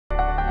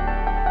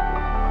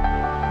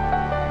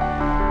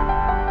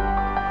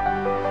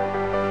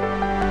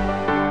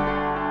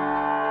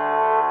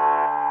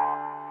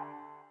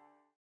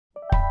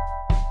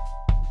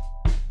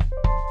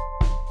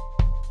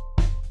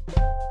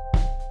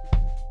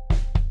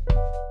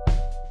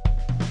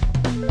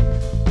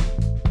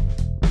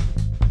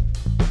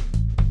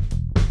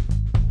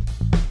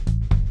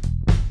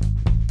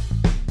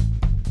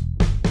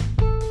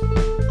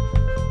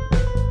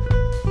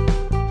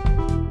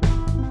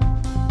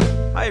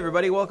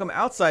everybody. Welcome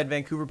outside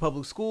Vancouver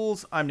Public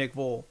Schools. I'm Nick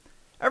Vole.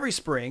 Every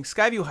spring,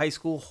 Skyview High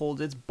School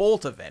holds its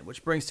Bolt event,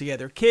 which brings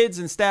together kids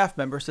and staff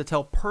members to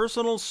tell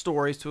personal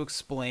stories to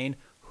explain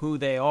who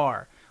they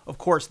are. Of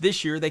course,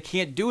 this year they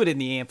can't do it in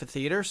the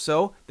amphitheater,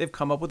 so they've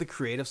come up with a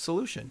creative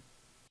solution.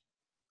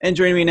 And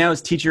joining me now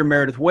is teacher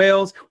Meredith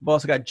Wales. We've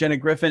also got Jenna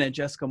Griffin and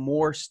Jessica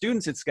Moore,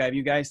 students at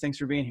Skyview. Guys, thanks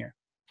for being here.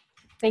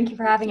 Thank you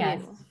for having us.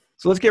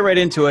 So let's get right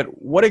into it.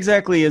 What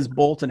exactly is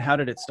Bolt and how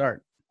did it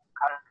start?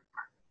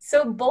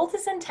 So Bolt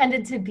is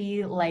intended to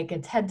be like a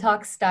TED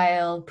Talk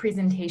style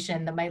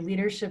presentation that my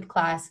leadership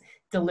class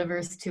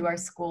delivers to our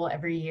school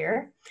every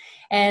year.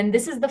 And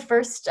this is the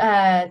first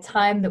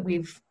time that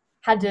we've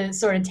had to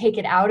sort of take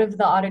it out of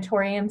the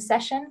auditorium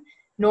session.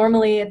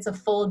 Normally it's a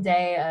full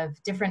day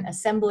of different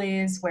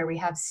assemblies where we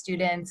have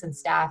students and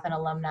staff and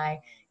alumni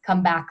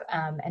come back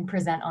and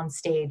present on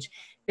stage.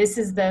 This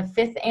is the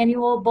 5th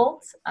annual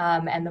Bolt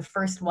and the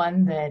first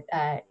one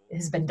that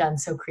has been done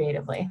so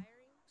creatively.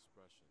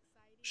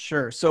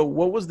 Sure. So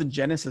what was the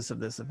genesis of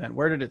this event?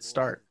 Where did it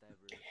start?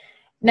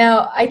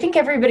 Now, I think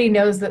everybody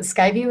knows that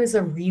Skyview is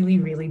a really,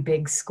 really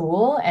big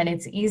school, and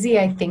it's easy,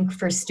 I think,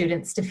 for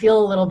students to feel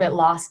a little bit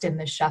lost in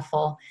the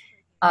shuffle.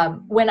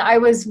 When I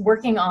was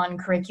working on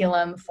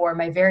curriculum for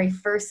my very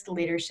first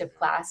leadership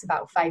class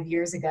about 5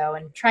 years ago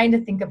and trying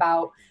to think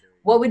about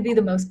what would be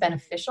the most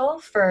beneficial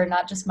for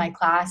not just my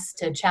class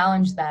to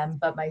challenge them,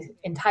 but my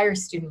entire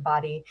student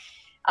body,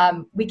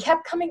 we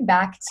kept coming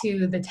back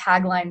to the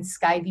tagline,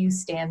 Skyview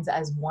stands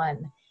as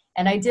one.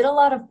 And I did a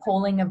lot of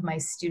polling of my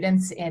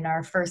students in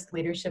our first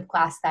leadership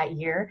class that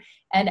year.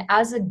 And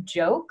as a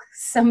joke,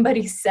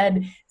 somebody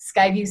said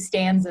Skyview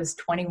stands as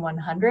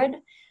 2100.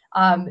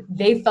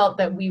 They felt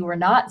that we were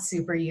not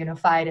super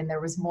unified and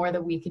there was more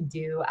that we could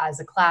do as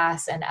a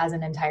class and as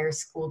an entire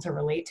school to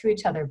relate to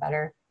each other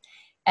better.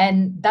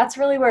 And that's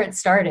really where it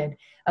started.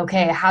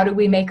 Okay, how do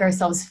we make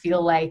ourselves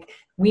feel like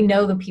we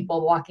know the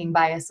people walking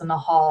by us in the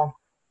hall?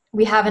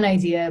 We have an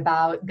idea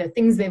about the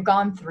things they've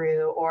gone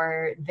through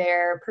or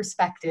their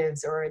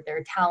perspectives or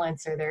their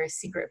talents or their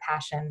secret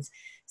passions.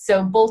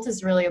 So Bolt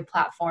is really a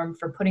platform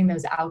for putting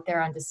those out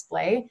there on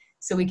display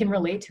so we can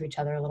relate to each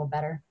other a little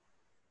better.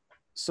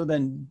 So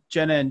then,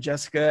 Jenna and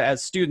Jessica,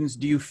 as students,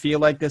 do you feel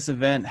like this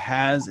event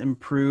has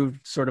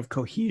improved sort of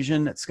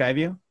cohesion at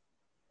Skyview?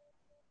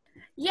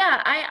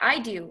 Yeah, I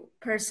do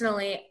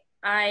personally.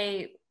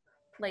 I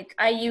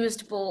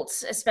used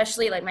Bolt,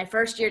 especially like my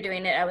first year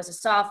doing it. I was a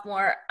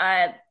sophomore.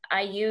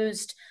 I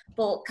used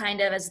Bolt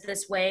kind of as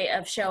this way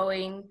of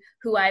showing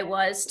who I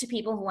was to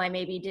people who I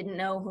maybe didn't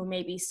know, who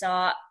maybe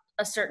saw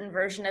a certain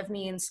version of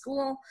me in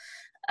school.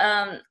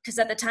 Because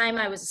at the time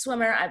I was a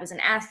swimmer, I was an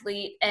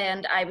athlete,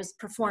 and I was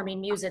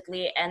performing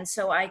musically. And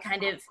so I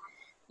kind of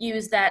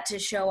used that to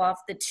show off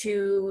the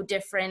two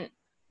different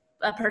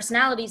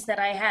personalities that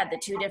I had, the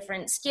two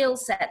different skill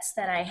sets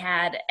that I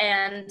had.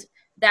 And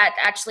that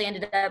actually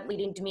ended up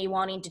leading to me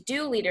wanting to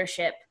do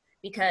leadership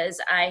because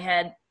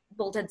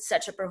Bolt had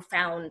such a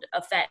profound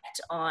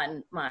effect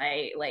on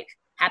my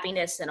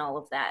happiness and all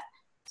of that.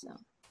 So.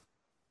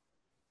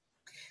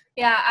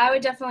 Yeah, I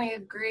would definitely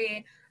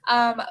agree.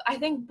 I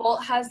think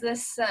Bolt has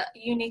this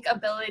unique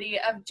ability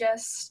of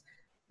just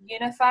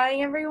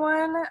unifying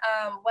everyone,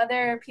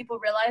 whether people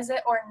realize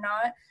it or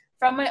not.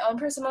 From my own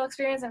personal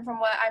experience and from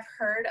what I've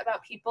heard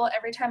about people,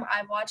 every time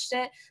I've watched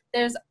it,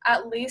 there's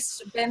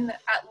been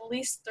at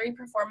least 3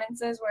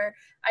 performances where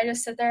I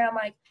just sit there and I'm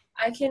like,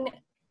 I can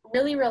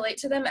really relate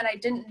to them, and I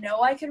didn't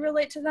know I could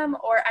relate to them,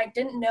 or I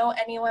didn't know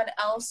anyone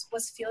else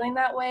was feeling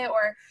that way,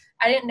 or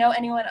I didn't know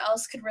anyone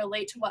else could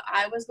relate to what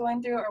I was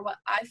going through or what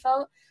I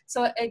felt.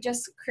 So it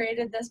just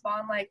created this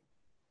bond, like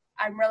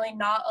I'm really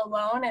not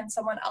alone and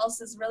someone else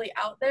is really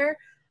out there.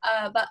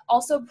 But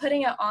also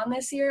putting it on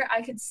this year,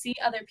 I could see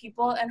other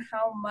people and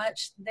how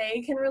much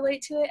they can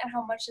relate to it and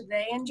how much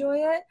they enjoy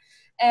it.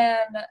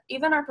 And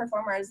even our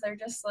performers, they're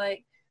just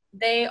like,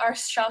 they are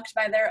shocked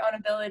by their own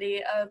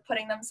ability of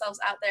putting themselves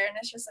out there. And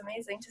it's just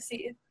amazing to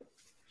see.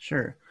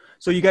 Sure.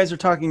 So you guys are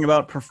talking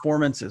about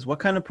performances. What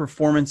kind of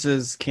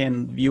performances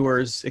can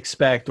viewers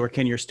expect, or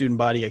can your student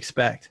body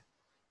expect?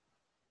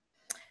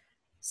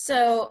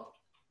 So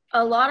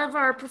a lot of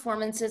our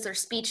performances are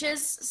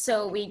speeches.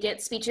 So we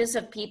get speeches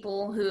of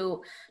people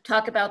who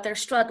talk about their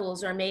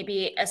struggles or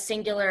maybe a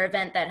singular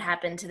event that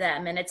happened to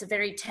them. And it's a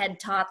very TED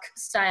Talk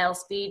style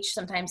speech.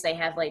 Sometimes they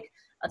have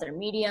other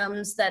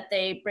mediums that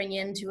they bring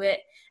into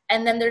it.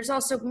 And then there's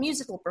also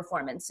musical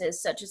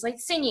performances such as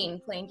singing,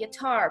 playing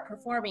guitar,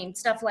 performing,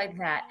 stuff like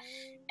that.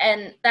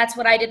 And that's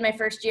what I did my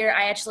first year.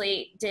 I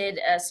actually did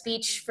a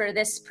speech for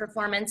this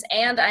performance,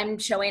 and I'm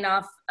showing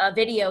off a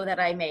video that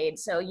I made.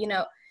 So,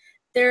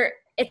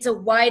 it's a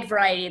wide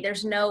variety.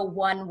 There's no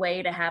one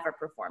way to have a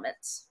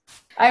performance.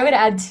 I would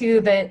add too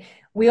that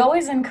we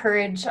always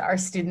encourage our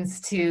students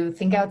to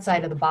think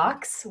outside of the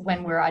box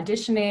when we're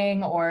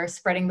auditioning or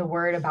spreading the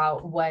word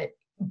about what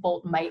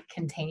Bolt might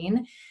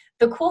contain.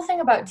 The cool thing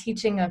about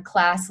teaching a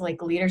class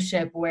like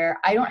leadership where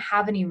I don't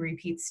have any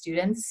repeat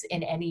students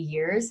in any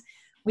years,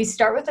 we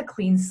start with a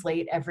clean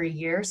slate every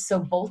year. So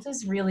Bolt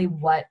is really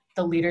what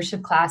the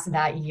leadership class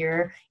that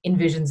year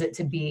envisions it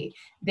to be.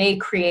 They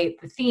create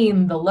the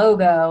theme, the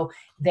logo,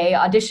 they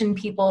audition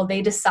people,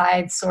 they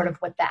decide sort of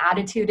what the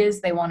attitude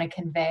is they want to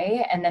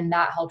convey, and then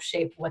that helps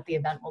shape what the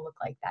event will look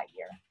like that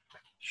year.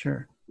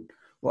 Sure.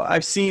 Well,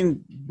 I've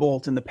seen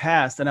Bolt in the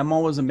past, and I'm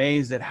always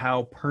amazed at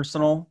how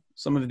personal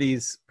some of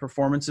these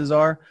performances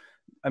are.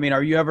 I mean,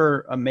 are you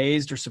ever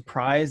amazed or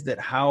surprised at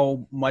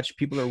how much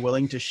people are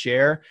willing to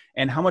share,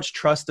 and how much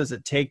trust does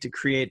it take to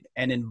create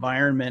an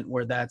environment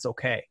where that's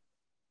okay?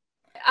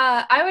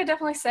 I would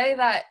definitely say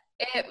that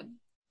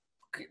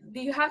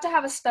you have to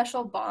have a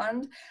special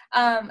bond,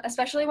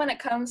 especially when it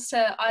comes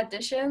to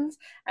auditions.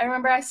 I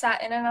remember I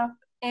sat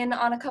in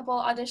on a couple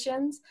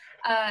auditions,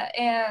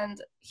 and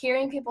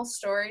hearing people's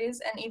stories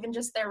and even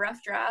just their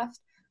rough draft,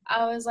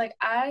 I was like,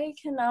 I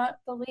cannot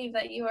believe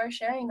that you are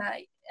sharing that.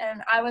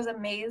 And I was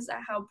amazed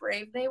at how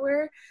brave they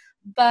were.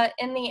 But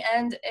in the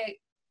end,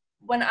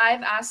 when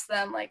I've asked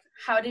them, like,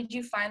 how did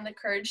you find the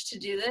courage to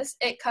do this?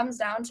 It comes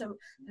down to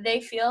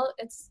they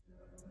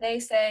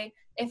say,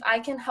 if I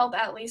can help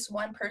at least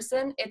one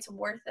person, it's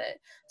worth it.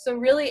 So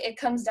really it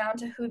comes down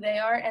to who they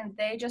are, and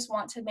they just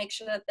want to make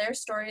sure that their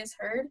story is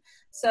heard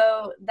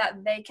so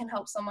that they can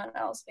help someone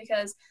else.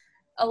 Because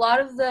a lot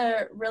of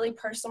the really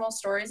personal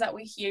stories that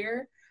we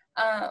hear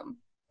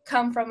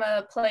come from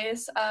a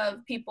place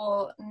of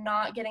people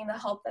not getting the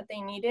help that they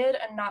needed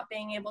and not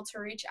being able to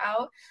reach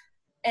out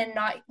and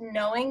not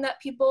knowing that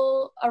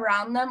people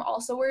around them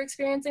also were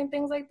experiencing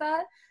things like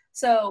that.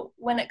 So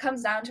when it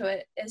comes down to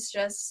it, it's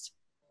just,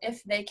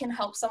 if they can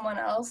help someone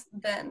else,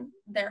 then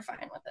they're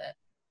fine with it.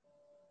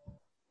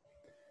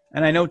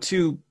 And I know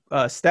too,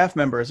 staff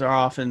members are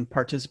often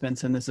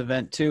participants in this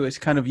event too. It's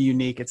kind of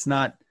unique. It's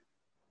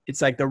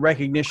like the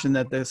recognition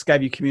that the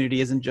Skyview community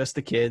isn't just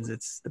the kids,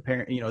 it's the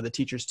parent, the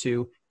teachers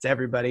too, it's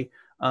everybody.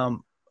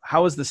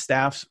 How has the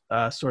staff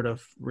sort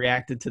of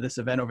reacted to this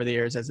event over the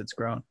years as it's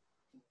grown?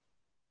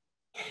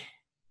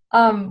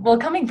 Well,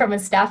 coming from a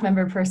staff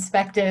member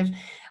perspective,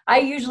 I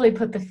usually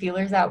put the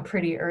feelers out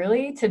pretty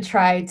early to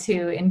try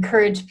to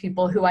encourage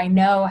people who I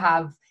know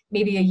have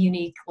maybe a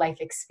unique life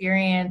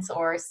experience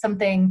or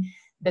something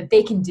that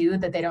they can do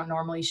that they don't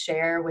normally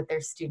share with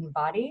their student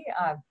body.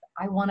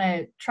 I want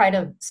to try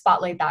to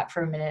spotlight that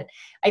for a minute.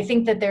 I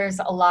think that there's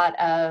a lot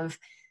of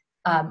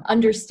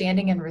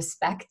understanding and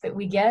respect that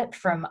we get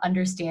from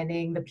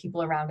understanding the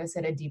people around us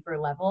at a deeper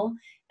level.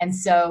 And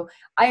so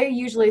I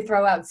usually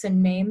throw out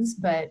some names,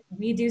 but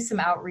we do some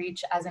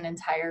outreach as an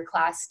entire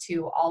class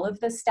to all of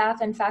the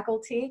staff and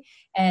faculty.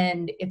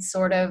 And it's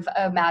sort of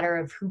a matter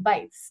of who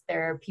bites.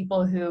 There are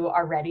people who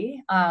are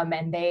ready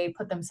and they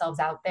put themselves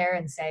out there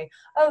and say,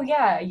 oh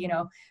yeah,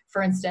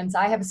 for instance,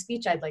 I have a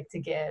speech I'd like to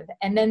give.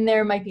 And then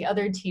there might be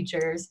other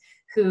teachers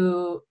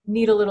who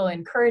need a little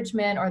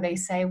encouragement, or they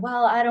say,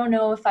 well, I don't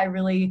know if I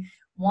really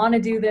want to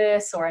do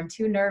this, or I'm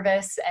too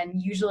nervous.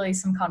 And usually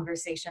some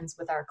conversations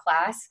with our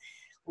class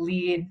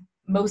lead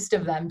most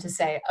of them to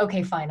say,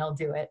 okay, fine, I'll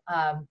do it.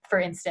 For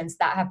instance,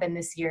 that happened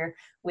this year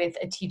with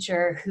a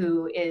teacher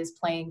who is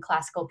playing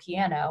classical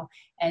piano,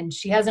 and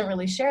she hasn't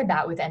really shared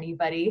that with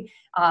anybody,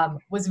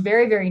 was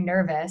very, very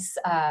nervous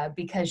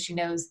because she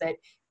knows that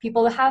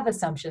people have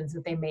assumptions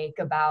that they make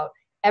about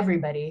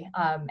everybody.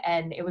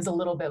 And it was a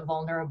little bit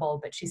vulnerable,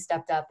 but she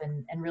stepped up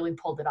and really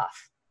pulled it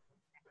off.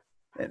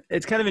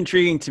 It's kind of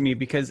intriguing to me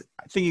because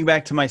thinking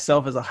back to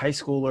myself as a high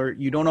schooler,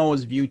 you don't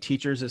always view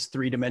teachers as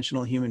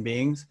three-dimensional human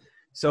beings.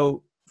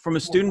 So from a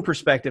student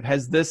perspective,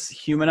 has this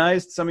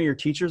humanized some of your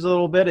teachers a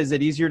little bit? Is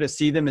it easier to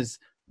see them as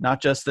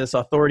not just this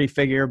authority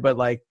figure, but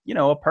like,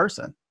 a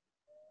person?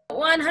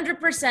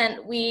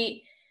 100%.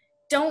 We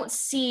don't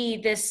see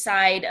this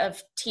side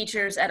of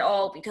teachers at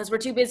all because we're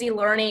too busy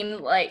learning,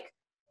 like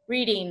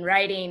reading,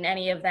 writing,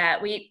 any of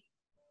that.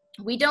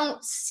 We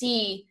don't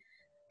see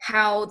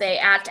how they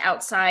act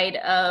outside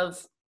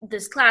of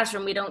this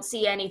classroom. We don't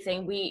see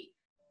anything. We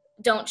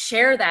don't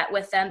share that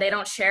with them. They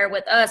don't share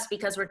with us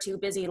because we're too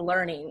busy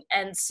learning.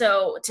 And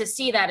so to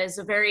see that is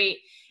a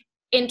very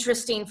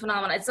interesting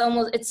phenomenon.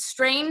 It's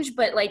strange,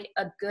 but like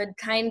a good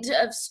kind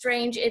of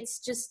strange.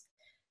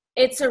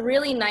 It's a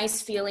really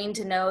nice feeling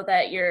to know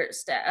that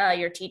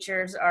your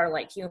teachers are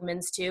like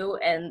humans too,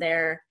 and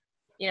they're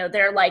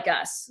like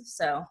us.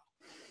 So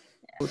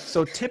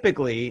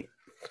typically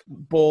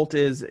Bolt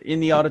is in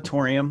the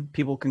auditorium.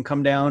 People can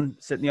come down,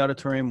 sit in the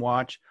auditorium,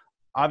 watch.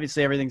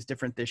 Obviously everything's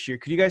different this year.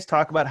 Could you guys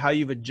talk about how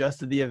you've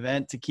adjusted the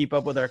event to keep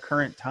up with our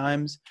current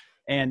times?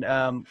 And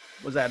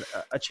was that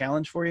a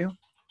challenge for you?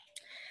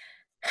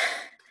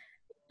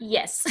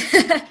 Yes.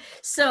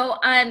 So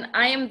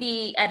I am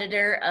the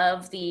editor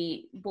of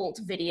the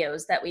Bolt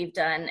videos that we've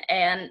done.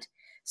 And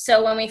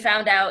so when we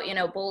found out,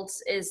 Bolt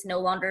is no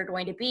longer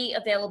going to be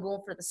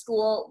available for the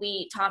school,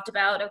 we talked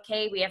about,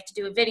 okay, we have to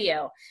do a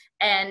video.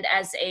 And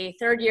as a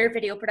third-year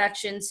video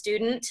production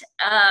student,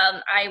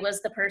 I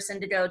was the person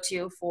to go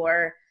to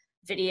for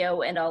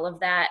video and all of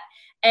that.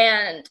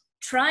 And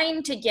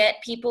trying to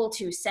get people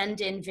to send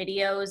in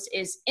videos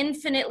is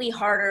infinitely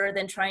harder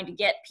than trying to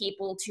get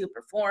people to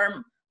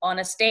perform on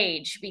a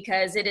stage,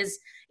 because it's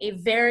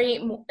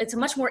a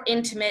much more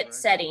intimate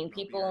setting.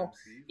 People,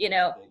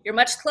 you're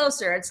much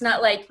closer. It's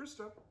not like,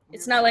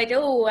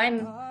 oh,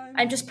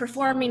 I'm just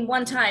performing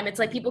one time. It's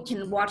like people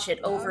can watch it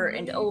over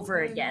and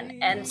over again.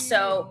 And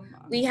so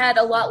we had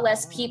a lot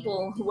less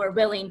people who were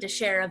willing to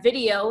share a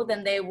video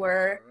than they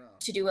were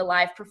to do a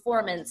live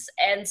performance.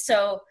 And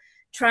so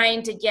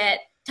trying to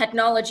get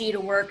technology to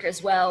work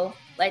as well.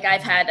 Like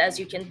I've had, as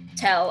you can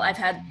tell, I've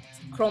had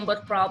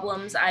Chromebook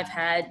problems. I've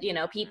had,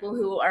 people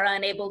who are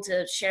unable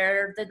to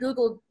share the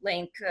Google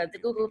link, the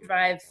Google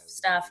Drive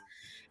stuff.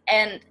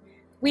 And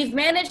we've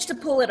managed to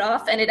pull it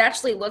off, and it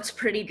actually looks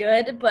pretty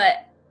good,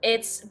 but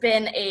it's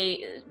been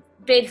a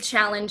big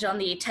challenge on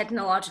the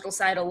technological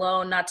side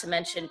alone, not to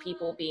mention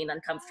people being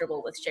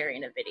uncomfortable with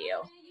sharing a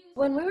video.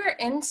 When we were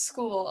in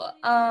school,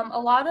 a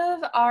lot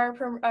of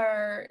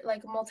our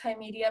like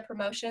multimedia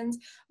promotions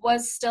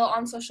was still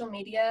on social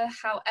media.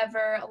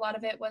 However, a lot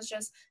of it was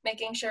just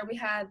making sure we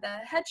had the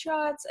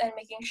headshots and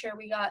making sure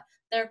we got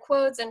their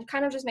quotes and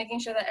kind of just making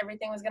sure that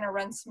everything was going to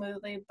run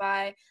smoothly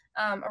by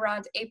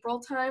around April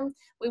time.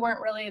 We weren't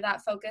really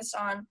that focused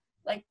on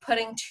like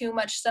putting too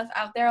much stuff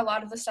out there. A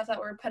lot of the stuff that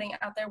we were putting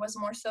out there was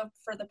more so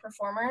for the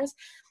performers.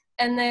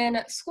 And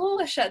then school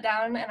was shut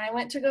down, and I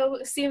went to go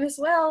see Miss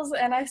Wells,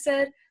 and I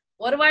said,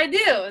 what do I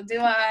do? Do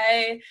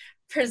I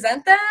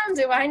present them?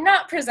 Do I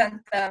not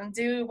present them?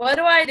 What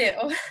do I do?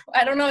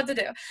 I don't know what to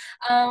do.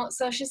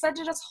 So she said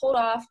to just hold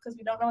off because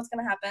we don't know what's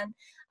going to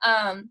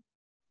happen.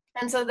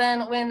 And so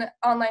then when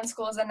online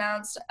school was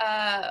announced,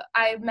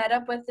 I met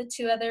up with the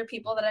two other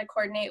people that I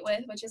coordinate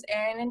with, which is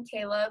Erin and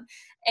Caleb.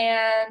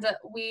 And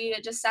we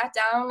just sat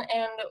down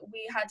and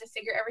we had to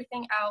figure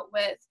everything out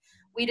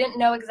we didn't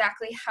know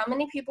exactly how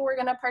many people were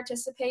going to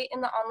participate in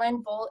the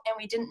online Volt, and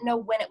we didn't know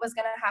when it was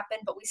going to happen,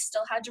 but we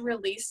still had to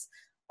release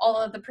all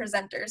of the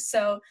presenters.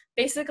 So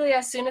basically,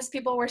 as soon as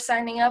people were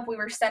signing up, we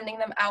were sending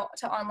them out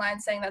to online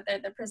saying that they're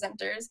the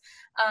presenters.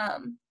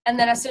 And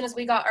then as soon as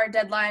we got our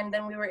deadline,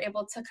 then we were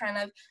able to kind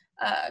of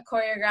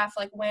choreograph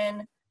like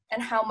when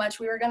and how much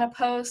we were going to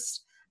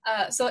post.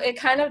 So it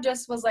kind of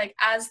just was like,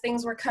 as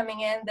things were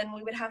coming in, then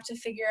we would have to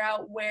figure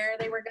out where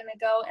they were going to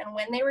go and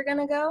when they were going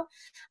to go.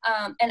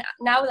 And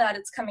now that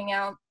it's coming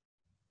out,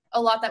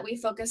 a lot that we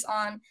focus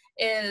on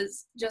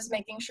is just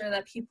making sure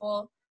that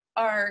people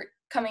are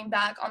coming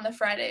back on the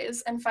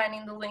Fridays and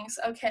finding the links.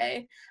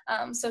 Okay.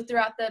 So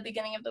throughout the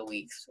beginning of the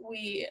weeks,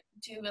 we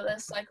do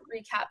this like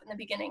recap in the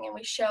beginning, and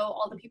we show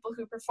all the people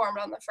who performed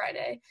on the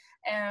Friday,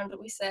 and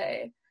we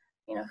say,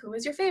 who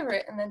was your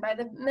favorite? And then by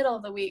the middle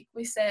of the week,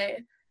 we say,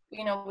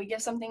 we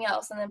give something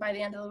else. And then by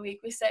the end of the week,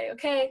 we say,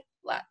 okay,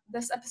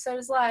 this episode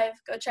is live,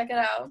 go check it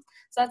out.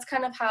 So that's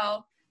kind of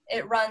how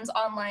it runs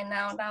online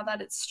now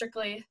that it's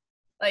strictly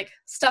like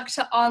stuck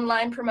to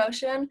online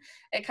promotion.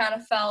 It kind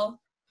of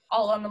fell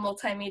all on the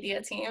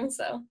multimedia team.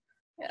 So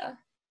yeah.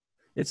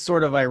 It's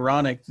sort of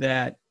ironic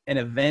that an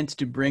event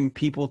to bring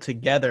people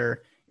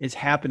together is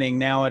happening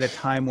now at a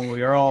time when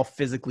we are all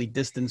physically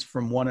distanced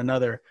from one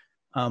another.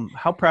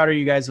 How proud are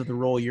you guys of the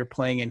role you're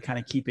playing in kind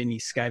of keeping the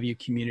Skyview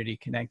community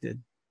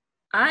connected?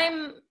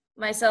 I'm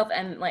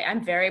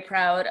very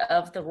proud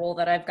of the role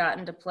that I've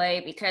gotten to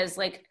play, because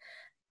like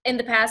in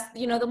the past,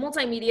 the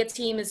multimedia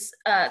team is,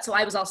 so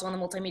I was also on the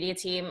multimedia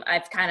team.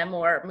 I've kind of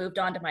more moved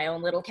on to my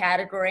own little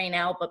category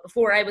now, but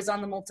before I was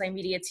on the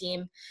multimedia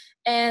team,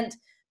 and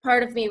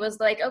part of me was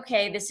like,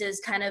 okay, this is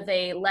kind of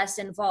a less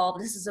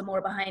involved, this is a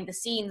more behind the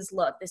scenes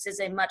look. This is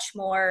a much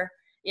more,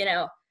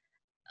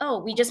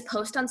 we just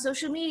post on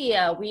social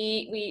media.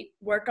 We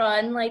work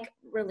on like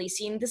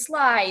releasing the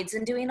slides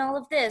and doing all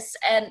of this.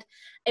 And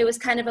it was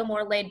kind of a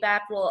more laid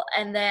back role.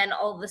 And then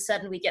all of a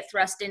sudden we get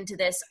thrust into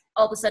this.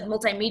 All of a sudden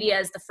multimedia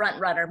is the front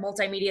runner.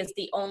 Multimedia is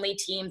the only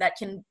team that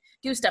can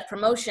do stuff.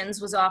 Promotions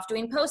was off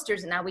doing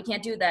posters, and now we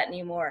can't do that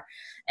anymore.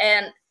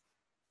 And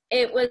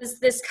it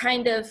was this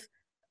kind of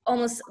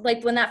almost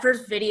like when that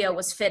first video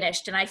was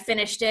finished and I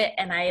finished it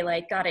and I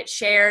like got it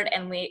shared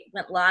and we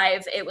went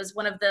live, it was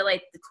one of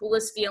the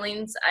coolest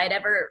feelings I'd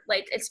ever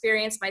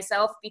experienced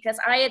myself, because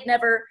I had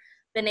never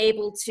been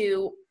able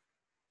to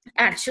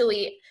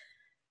actually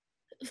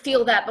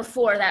feel that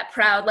before, that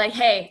proud, like,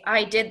 hey,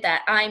 I did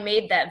that. I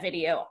made that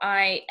video.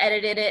 I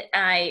edited it.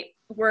 I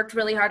worked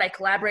really hard. I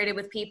collaborated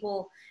with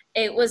people.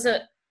 It was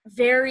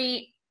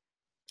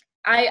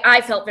I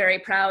felt very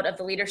proud of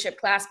the leadership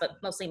class, but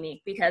mostly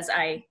me, because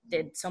I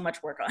did so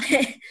much work on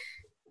it.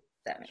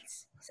 That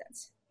makes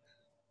sense.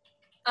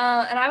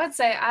 And I would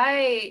say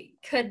I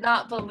could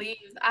not believe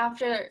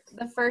after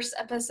the first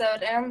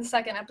episode and the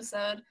second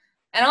episode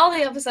and all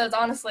the episodes,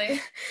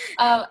 honestly,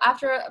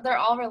 after they're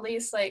all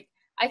released,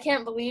 I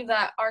can't believe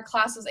that our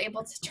class was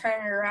able to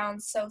turn it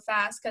around so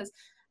fast, because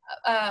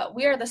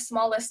we are the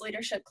smallest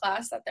leadership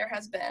class that there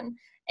has been.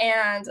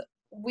 And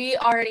we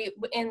already,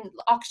 in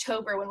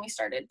October when we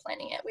started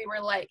planning it, we were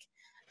like,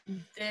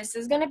 this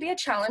is going to be a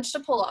challenge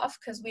to pull off,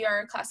 because we are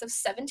a class of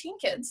 17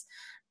 kids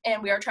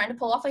and we are trying to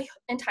pull off an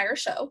entire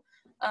show.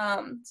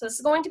 So this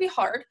is going to be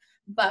hard,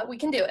 but we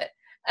can do it.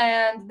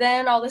 And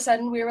then all of a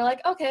sudden we were like,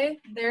 okay,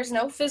 there's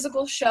no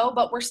physical show,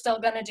 but we're still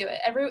going to do it.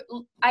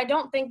 I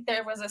don't think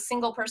there was a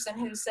single person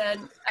who said,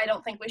 I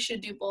don't think we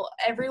should do Bolt.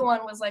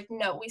 Everyone was like,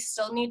 no, we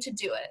still need to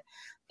do it.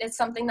 It's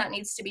something that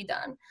needs to be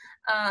done.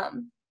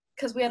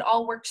 Because we had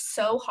all worked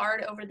so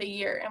hard over the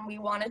year and we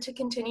wanted to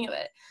continue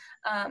it.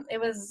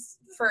 It's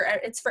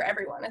for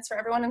everyone. It's for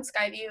everyone in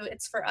Skyview.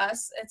 It's for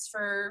us. It's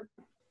for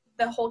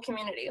the whole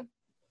community.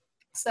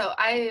 So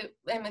I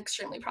am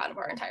extremely proud of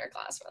our entire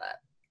class for that.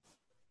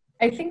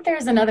 I think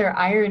there's another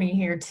irony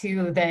here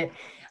too, that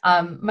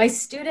my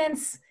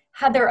students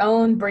had their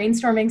own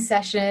brainstorming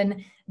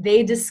session.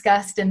 They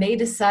discussed and they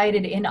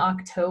decided in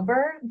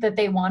October that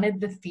they wanted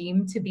the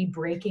theme to be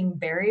breaking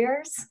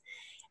barriers.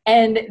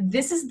 And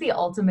this is the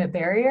ultimate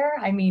barrier.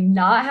 I mean,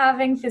 not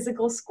having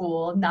physical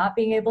school, not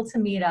being able to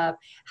meet up,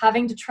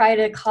 having to try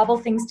to cobble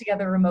things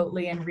together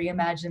remotely and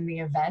reimagine the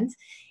event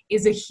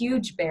is a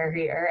huge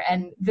barrier.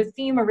 And the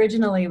theme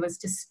originally was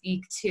to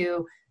speak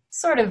to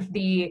sort of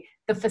the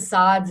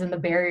facades and the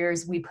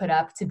barriers we put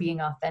up to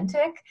being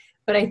authentic.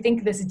 But I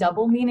think this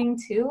double meaning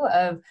too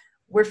of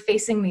we're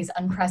facing these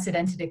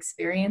unprecedented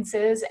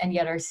experiences, and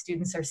yet our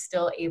students are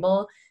still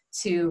able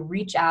to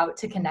reach out,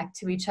 to connect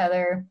to each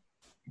other,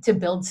 to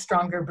build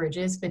stronger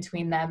bridges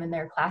between them and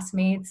their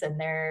classmates and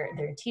their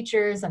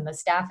teachers and the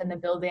staff in the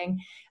building.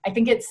 I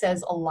think it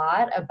says a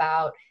lot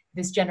about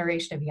this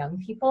generation of young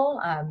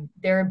people,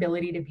 their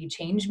ability to be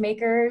change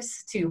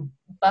makers, to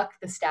buck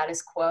the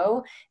status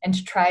quo, and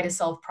to try to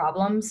solve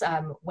problems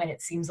when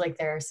it seems like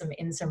there are some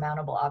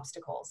insurmountable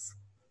obstacles.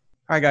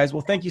 All right, guys.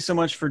 Well, thank you so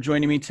much for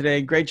joining me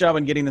today. Great job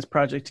on getting this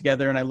project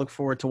together, and I look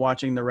forward to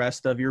watching the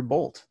rest of your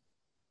Bolt.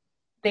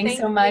 Thanks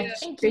so much.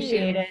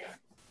 Appreciate it.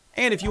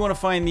 And if you want to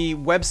find the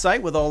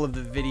website with all of the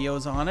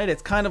videos on it,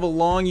 it's kind of a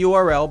long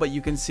URL, but you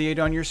can see it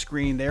on your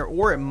screen there.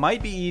 Or it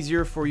might be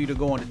easier for you to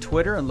go onto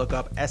Twitter and look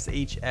up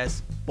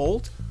SHS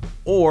Bolt,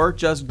 or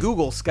just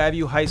Google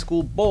Skyview High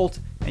School Bolt,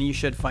 and you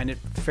should find it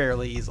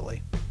fairly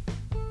easily.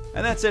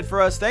 And that's it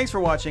for us. Thanks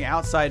for watching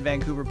Outside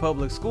Vancouver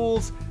Public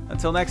Schools.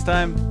 Until next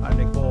time, I'm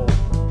Nick Bohl.